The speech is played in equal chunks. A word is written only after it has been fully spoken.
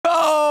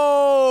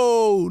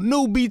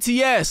new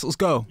BTS. Let's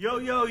go. Yo,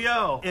 yo,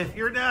 yo. If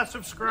you're not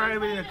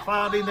subscribing to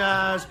Clouty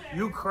Naz,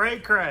 you cray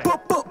cray.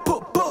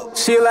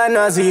 She like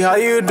Nazi, how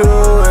you do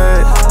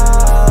it?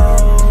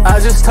 I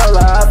just told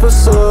her I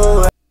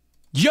pursue it.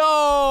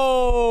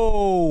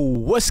 Yo,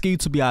 what's good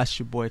YouTube? Yeah, it's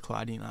your boy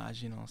Clouty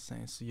Naz, you know what I'm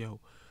saying? So yo,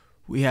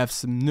 we have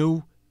some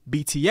new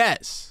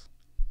BTS.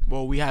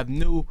 Well, we have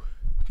new,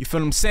 you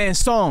feel what I'm saying,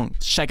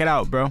 songs. Check it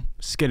out, bro.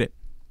 Let's get it.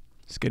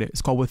 Let's get it.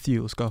 It's called With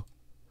You. Let's go.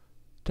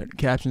 Turn the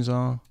captions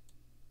on.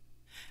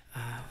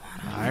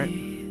 Alright.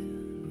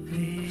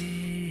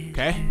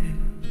 Okay.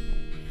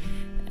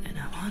 And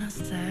I wanna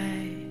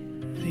stay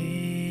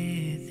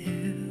with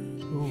you.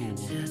 Ooh.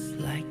 Just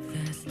like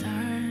the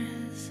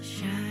stars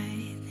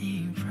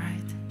shining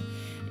bright.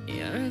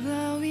 You're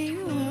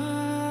glowing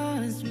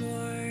once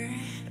more.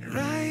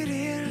 Right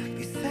here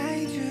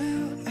beside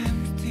you.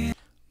 I'm still.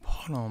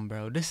 Hold on,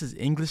 bro. This is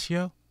English,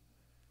 yo.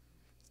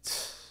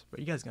 Bro,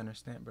 you guys gotta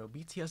understand, bro.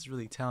 BTS is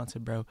really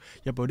talented, bro.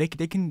 Yeah, bro. They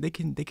can do it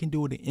in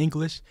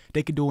English.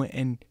 They can do it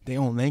in their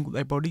own language.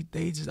 Like, bro,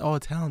 they just all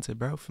talented,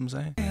 bro. You know what I'm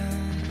saying?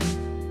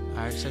 All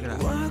right, check it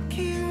out.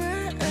 Walking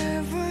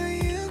wherever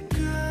you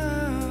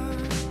go.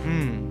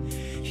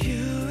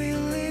 You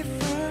will live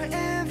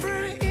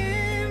forever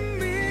in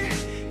me.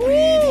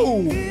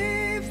 Woo!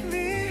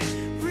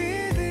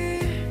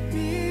 Within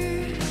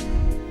me.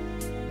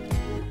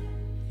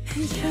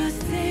 And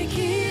just take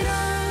it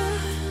off.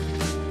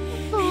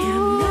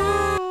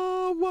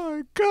 Oh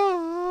my God.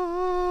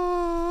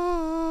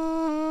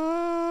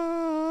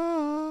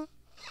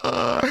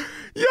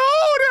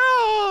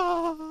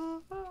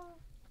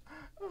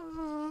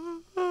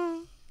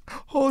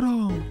 Hold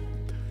on.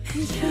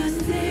 Just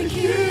take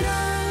it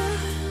off.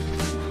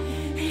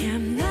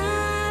 I'm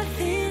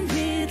nothing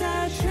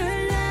without your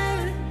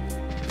love.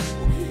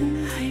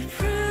 I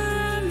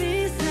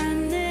promise I'll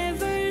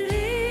never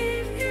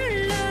leave your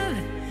love.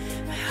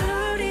 My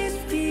heart is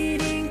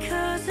beating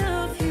 'cause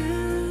of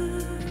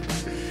you.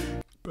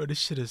 Bro, this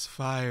shit is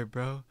fire,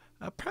 bro.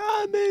 I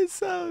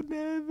promise I'll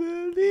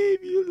never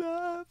leave you,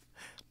 love.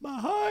 My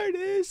heart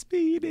is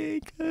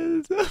beating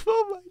 'cause of,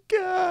 oh my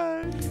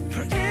God.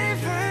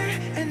 Forever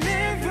and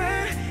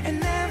ever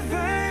and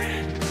ever.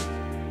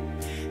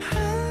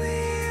 Only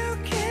you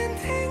can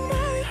take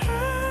my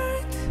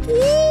heart.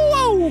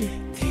 Whoa!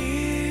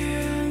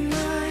 Dear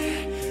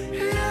my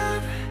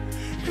love,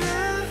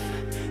 love,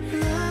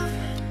 love,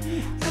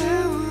 I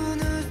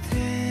wanna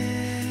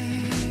stay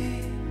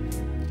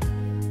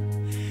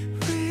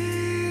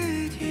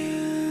with you.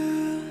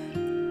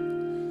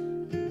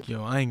 Yo,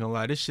 I ain't gonna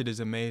lie, this shit is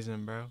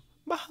amazing, bro.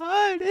 My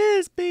heart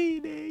is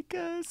beating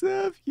 'cause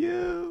of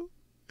you.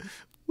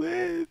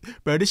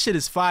 Bro, this shit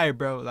is fire,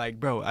 bro. Like,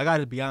 bro, I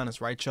gotta be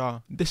honest, right,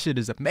 y'all? This shit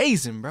is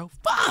amazing, bro.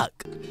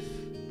 Fuck.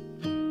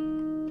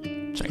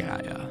 Check it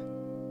out, y'all.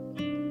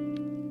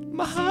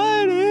 My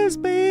heart is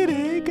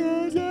beating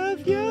 'cause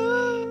of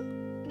you.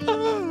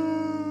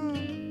 Oh.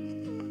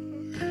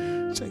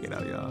 Check it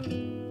out, y'all.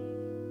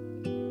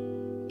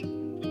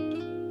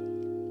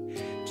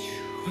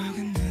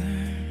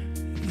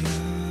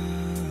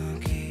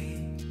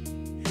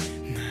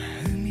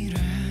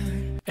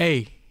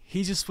 Hey,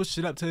 he just switched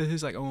it up to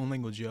his like own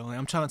language, yo. Like,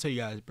 I'm trying to tell you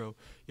guys, bro.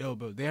 Yo,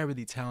 bro, they are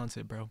really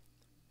talented, bro.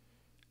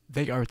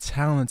 They are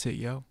talented,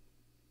 yo.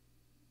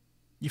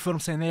 You feel what I'm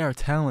saying? They are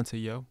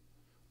talented, yo.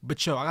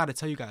 But yo, I gotta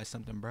tell you guys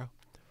something, bro.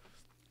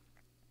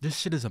 This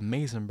shit is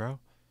amazing, bro.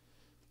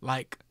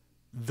 Like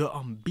the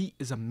beat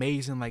is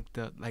amazing. Like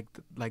the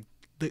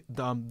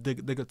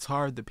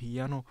guitar, the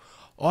piano,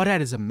 all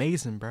that is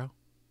amazing, bro.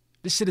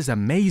 This shit is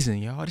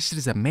amazing, y'all. This shit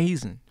is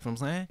amazing. You know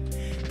what I'm saying?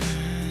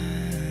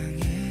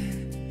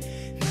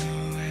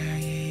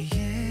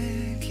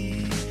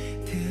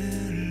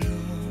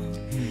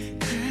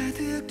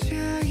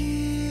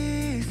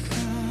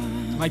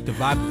 I like the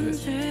vibe of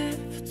it.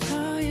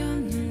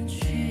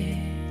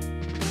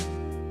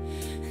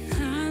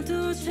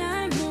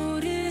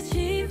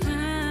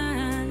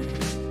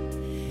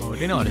 Oh,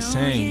 they know how to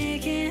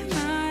sing. They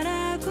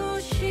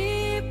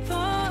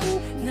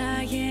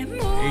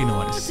know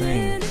how to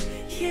sing.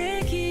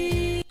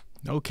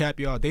 No cap,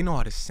 y'all. They know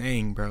how to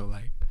sing, bro.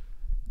 Like,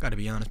 gotta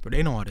be honest, bro.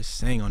 They know how to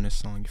sing on this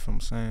song. You feel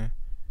what I'm saying?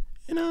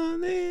 You know,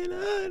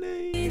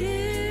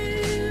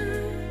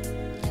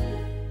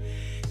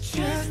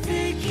 Just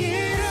take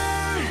it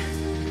on.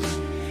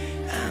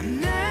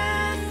 I'm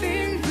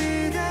nothing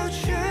without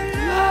your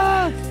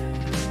love.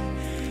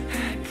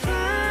 I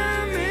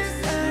promise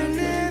I'll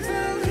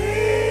never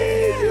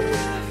leave you.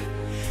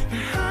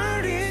 My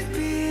heart is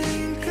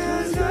beating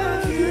 'cause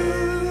of you.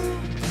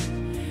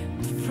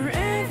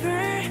 Forever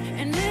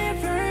and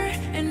ever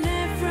and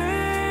ever.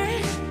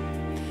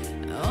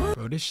 Oh.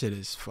 bro, this shit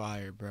is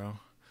fire, bro.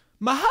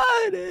 My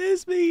heart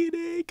is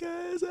beating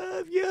 'cause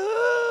of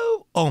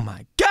you. Oh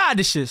my God,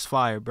 this shit is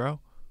fire,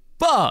 bro.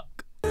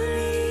 Fuck.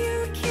 Only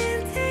you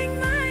can take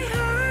my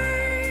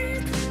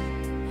heart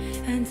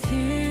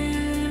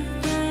until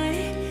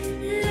my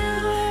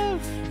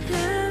love,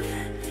 love,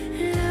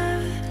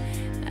 love.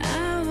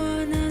 I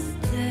wanna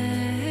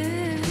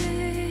stay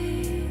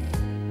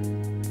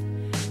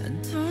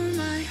until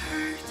my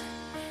heart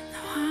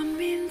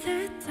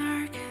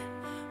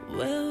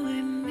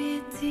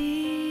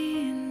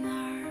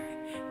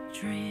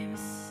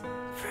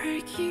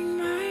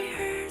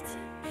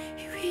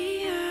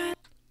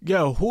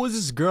Yo, who is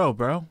this girl,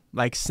 bro?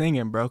 Like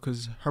singing, bro,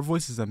 cause her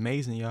voice is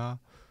amazing, y'all.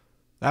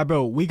 Like,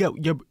 bro, we got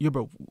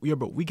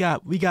we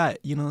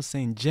got, you know what I'm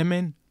saying,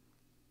 Jimin.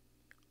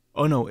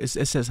 Oh no, it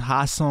says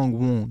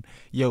Sungwoon.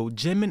 Yo,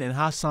 Jimin and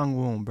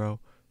Sungwoon, bro.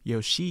 Yo,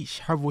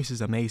 her voice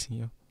is amazing,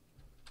 yo.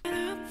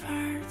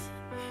 apart,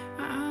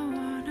 I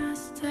wanna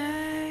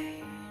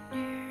stay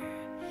near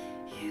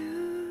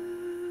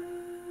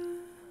you.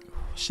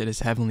 Shit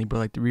is heavenly, bro.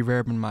 Like the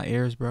reverb in my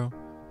ears, bro.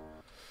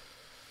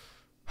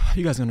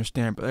 You guys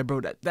understand, bro?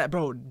 Like,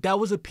 bro, that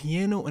was a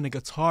piano and a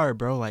guitar,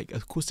 bro. Like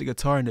acoustic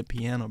guitar and a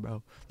piano,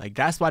 bro. Like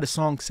that's why the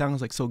song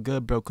sounds like so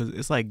good, bro. Cause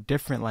it's like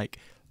different, like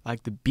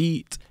the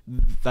beat,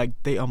 like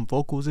they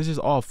vocals. It's just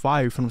all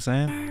fire. You feel what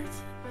I'm saying?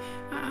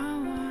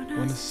 I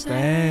Wanna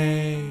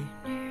stay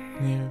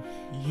near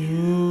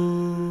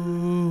you.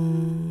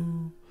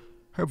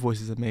 Her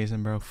voice is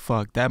amazing, bro.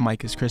 Fuck, that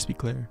mic is crispy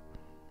clear.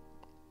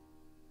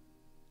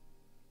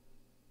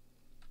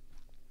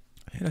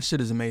 Yeah, that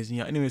shit is amazing,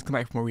 y'all. Anyways, come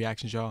back for more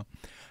reactions, y'all.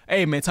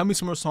 Hey, man, tell me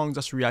some more songs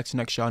that's reaction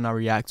next, y'all, and I'll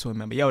react to it,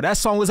 man. But, yo, that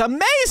song was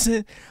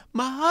amazing.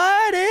 My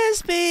heart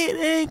is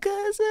beating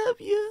because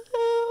of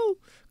you.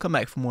 Come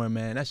back for more,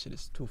 man. That shit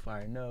is too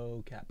fire.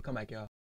 No cap. Come back, y'all.